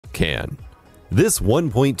can. This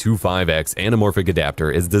 1.25x anamorphic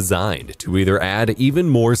adapter is designed to either add even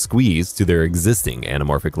more squeeze to their existing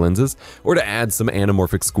anamorphic lenses or to add some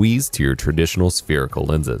anamorphic squeeze to your traditional spherical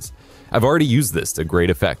lenses. I've already used this to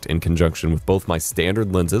great effect in conjunction with both my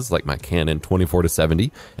standard lenses like my Canon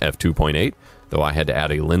 24-70 f2.8, though I had to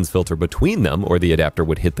add a lens filter between them or the adapter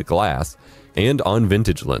would hit the glass, and on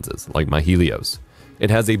vintage lenses like my Helios. It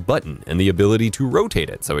has a button and the ability to rotate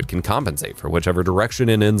it so it can compensate for whichever direction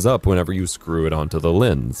it ends up whenever you screw it onto the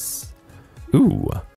lens. Ooh.